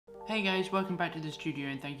Hey guys, welcome back to the studio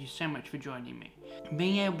and thank you so much for joining me.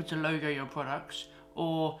 Being able to logo your products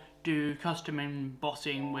or do custom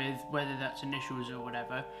embossing with whether that's initials or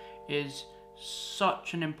whatever is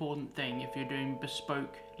such an important thing if you're doing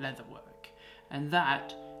bespoke leather work. And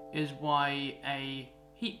that is why a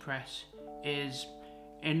heat press is,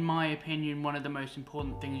 in my opinion, one of the most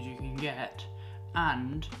important things you can get,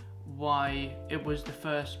 and why it was the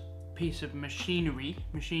first piece of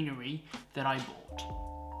machinery that I bought.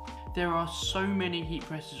 There are so many heat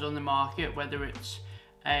presses on the market, whether it's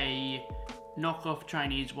a knockoff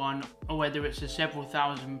Chinese one or whether it's a several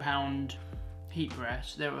 £1,000 heat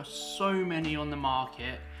press. There are so many on the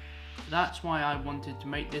market. That's why I wanted to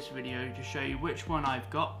make this video to show you which one I've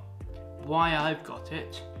got, why I've got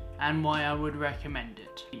it, and why I would recommend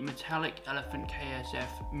it. The Metallic Elephant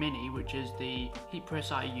KSF Mini, which is the heat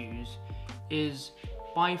press I use, is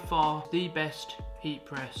by far the best heat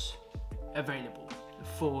press available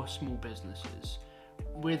for small businesses,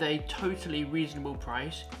 with a totally reasonable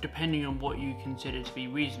price, depending on what you consider to be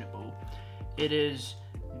reasonable. It is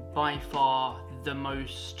by far the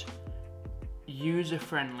most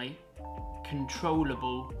user-friendly,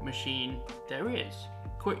 controllable machine there is.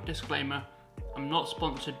 Quick disclaimer, I'm not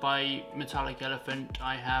sponsored by Metallic Elephant.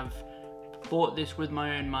 I have bought this with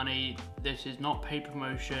my own money. This is not paid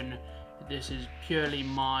promotion. This is purely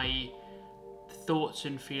my thoughts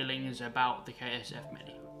and feelings about the KSF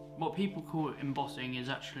Mini. What people call embossing is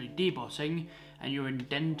actually debossing, and you're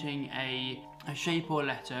indenting a shape or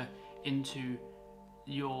letter into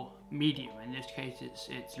your medium. In this case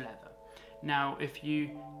it's leather. Now if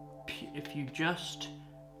you just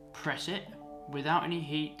press it without any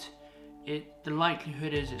heat, the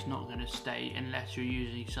likelihood is it's not going to stay unless you're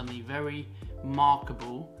using something very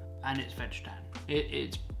markable and it's veg tan.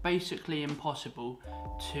 It's basically impossible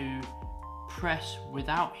to press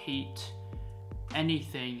without heat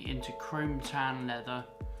anything into chrome tan leather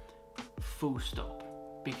full stop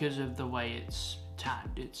because of the way it's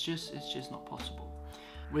tanned. It's just not possible.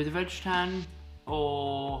 With veg tan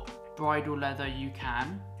or bridal leather you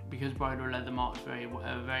can, because bridal leather marks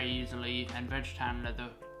very easily and veg tan leather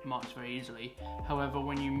marks very easily. However,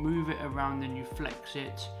 when you move it around and you flex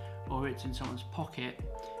it, or it's in someone's pocket,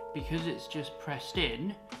 because it's just pressed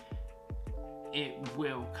in, it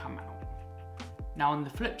will come out. Now on the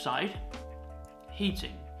flip side,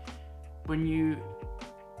 heating. When you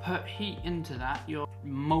put heat into that, you're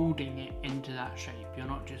moulding it into that shape. You're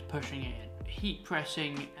not just pushing it in. Heat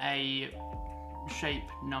pressing a shape,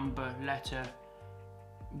 number, letter,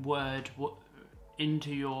 word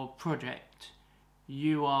into your project,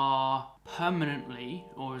 you are permanently,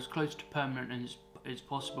 or as close to permanent as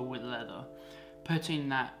possible with leather, putting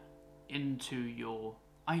that into your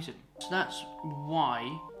item. So that's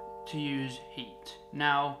why to use heat.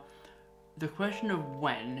 Now, the question of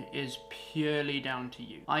when is purely down to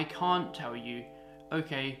you. I can't tell you,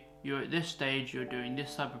 okay, you're at this stage, you're doing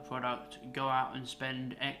this type of product, go out and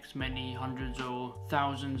spend X many hundreds or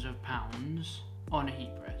thousands of pounds on a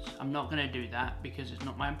heat press. I'm not going to do that because it's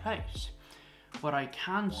not my place. What I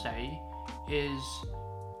can say is,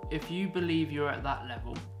 if you believe you're at that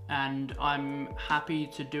level, and I'm happy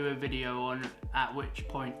to do a video on at which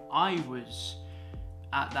point I was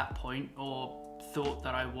at that point, or thought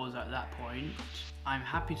that I was at that point, I'm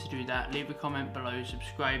happy to do that. Leave a comment below,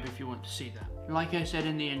 subscribe if you want to see that. Like I said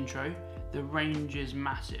in the intro, the range is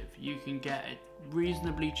massive. You can get a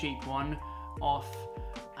reasonably cheap one off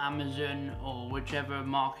Amazon or whichever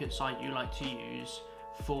market site you like to use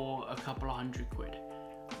for a couple of £100.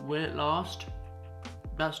 Will it last?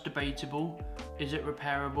 That's debatable. Is it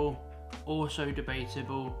repairable? Also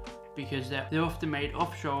debatable, because they're often made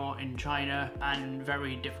offshore in China and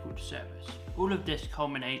very difficult to service. All of this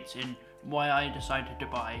culminates in why I decided to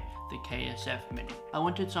buy the KSF Mini. I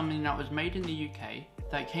wanted something that was made in the UK,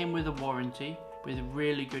 that came with a warranty, with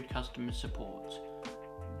really good customer support.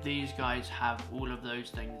 These guys have all of those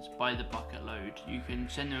things by the bucket load. You can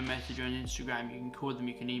send them a message on Instagram, you can call them,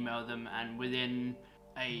 you can email them, and within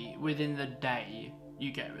the day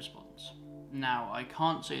you get a response. Now, I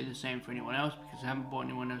can't say the same for anyone else because I haven't bought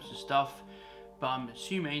anyone else's stuff, but I'm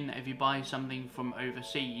assuming that if you buy something from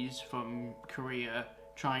overseas, from Korea,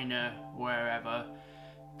 China, wherever,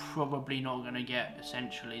 probably not going to get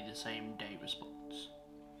essentially the same day response.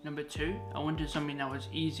 Number two, I wanted something that was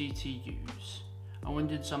easy to use. I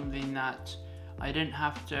wanted something that I didn't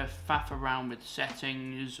have to faff around with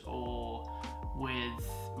settings or with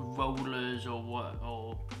rollers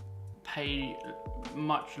or pay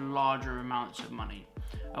much larger amounts of money.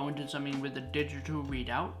 I wanted something with a digital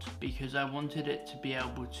readout because I wanted it to be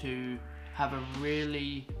able to have a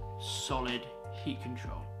really solid heat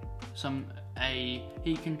control. a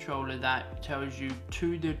heat controller that tells you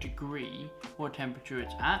to the degree what temperature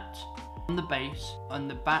it's at. On the base, on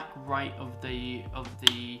the back right of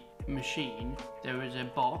the machine, there is a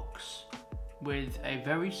box with a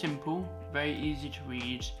very simple, very easy to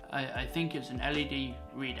read, I think it's an LED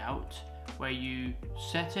readout, where you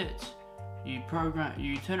set it, you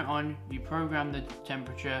turn it on, you program the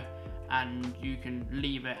temperature, and you can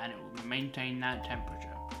leave it and it will maintain that temperature.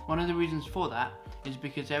 One of the reasons for that is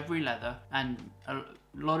because every leather and a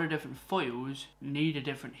lot of different foils need a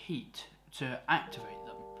different heat to activate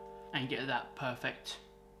them and get that perfect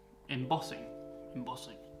embossing.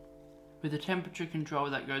 With a temperature control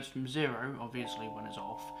that goes from 0, obviously when it's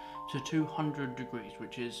off, to 200 degrees,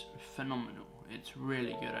 which is phenomenal. It's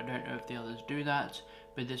really good. I don't know if the others do that,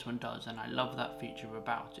 but this one does, and I love that feature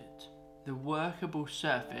about it. The workable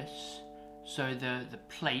surface, so the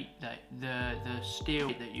plate, the steel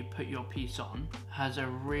that you put your piece on, has a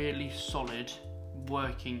really solid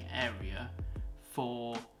working area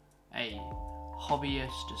for a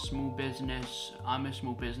hobbyist, a small business. I'm a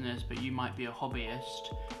small business, but you might be a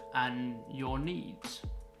hobbyist, and your needs.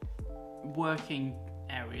 Working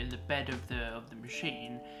area, the bed of the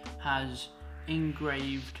machine, has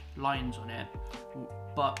engraved lines on it,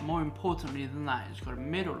 but more importantly than that, it's got a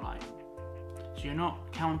middle line. So you're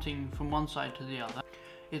not counting from one side to the other.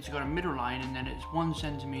 It's got a middle line, and then it's 1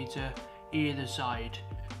 centimeter either side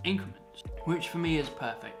increments, which for me is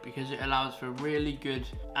perfect because it allows for really good,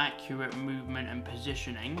 accurate movement and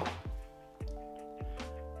positioning.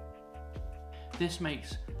 This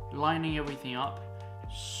makes lining everything up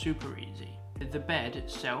super easy. The bed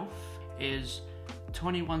itself is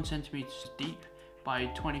 21 centimeters deep by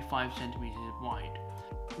 25 centimeters wide.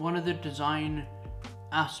 One of the design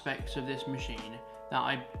aspects of this machine that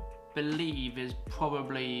I believe is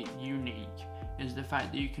probably unique is the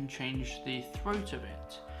fact that you can change the throat of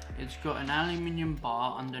it. It's got an aluminium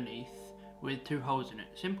bar underneath with 2 holes in it.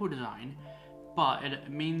 Simple design, but it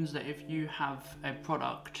means that if you have a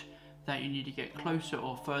product that you need to get closer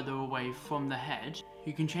or further away from the head,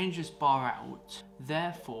 you can change this bar out,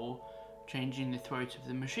 therefore changing the throat of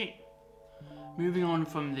the machine. Moving on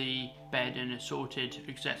from the bed and assorted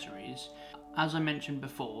accessories, as I mentioned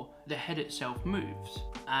before, the head itself moves,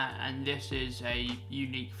 and this is a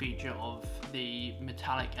unique feature of the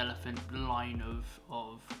Metallic Elephant line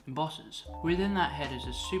of embossers. Within that head is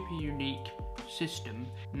a super unique system.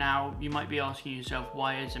 Now, you might be asking yourself,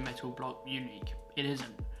 why is a metal block unique? It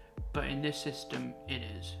isn't, but in this system it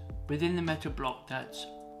is. Within the metal block that's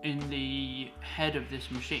in the head of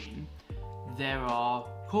this machine, there are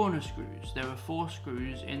corner screws. There are 4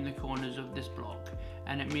 screws in the corners of this block,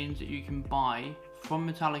 and it means that you can buy from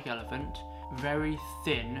Metallic Elephant very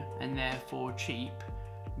thin and therefore cheap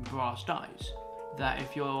brass dies. That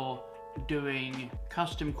if you're doing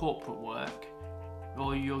custom corporate work,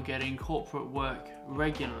 or you're getting corporate work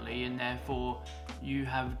regularly and therefore you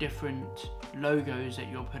have different logos that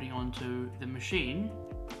you're putting onto the machine,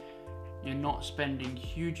 you're not spending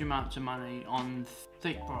huge amounts of money on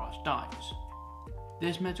thick brass dies.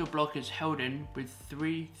 This metal block is held in with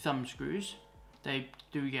 3 thumb screws. They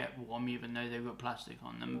do get warm even though they've got plastic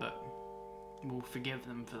on them, but we'll forgive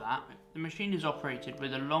them for that. The machine is operated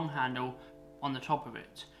with a long handle on the top of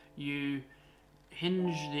it. You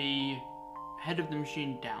hinge the head of the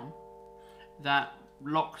machine down. That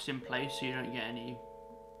locks in place so you don't get any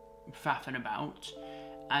faffing about,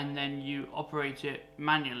 and then you operate it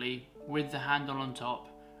manually with the handle on top,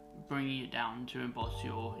 bringing it down to emboss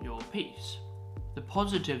your piece. The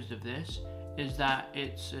positives of this is that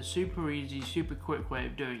it's a super easy, super quick way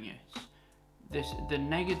of doing it. The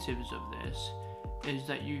negatives of this is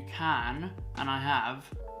that you can, and I have,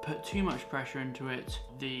 put too much pressure into it.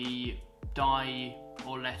 The die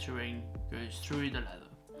or lettering goes through the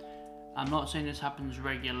leather. I'm not saying this happens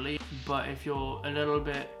regularly, but if you're a little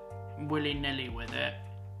bit willy-nilly with it,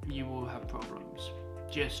 you will have problems.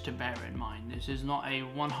 Just to bear in mind, this is not a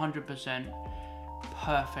 100%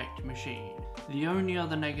 perfect machine. The only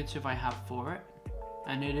other negative I have for it,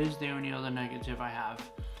 and it is the only other negative I have,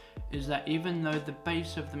 is that even though the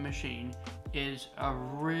base of the machine is a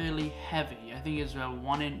really heavy, I think it's a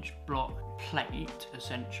 1-inch block plate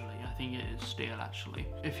essentially, I think it is steel actually.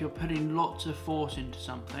 If you're putting lots of force into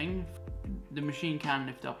something, the machine can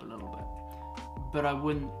lift up a little bit, but I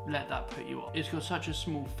wouldn't let that put you off. It's got such a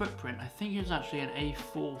small footprint. I think it's actually an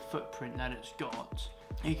A4 footprint that it's got.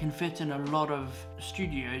 It can fit in a lot of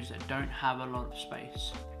studios that don't have a lot of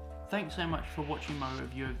space. Thanks so much for watching my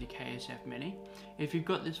review of the KSF Mini. If you've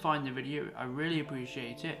got this far in the video, I really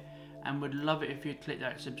appreciate it. and would love it if you'd click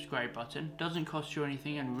that subscribe button. Doesn't cost you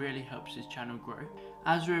anything and really helps this channel grow.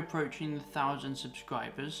 As we're approaching the 1,000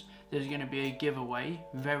 subscribers, there's going to be a giveaway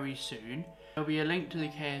very soon. There'll be a link to the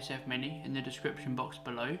KSF Mini in the description box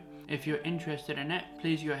below. If you're interested in it,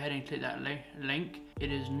 please go ahead and click that link.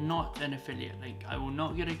 It is not an affiliate link. I will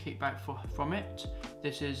not get a kickback from it.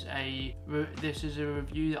 This is a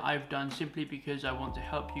review that I've done simply because I want to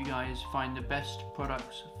help you guys find the best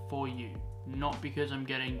products for you, not because I'm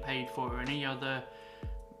getting paid for any other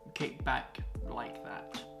kickback like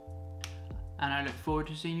that. And I look forward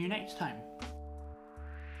to seeing you next time.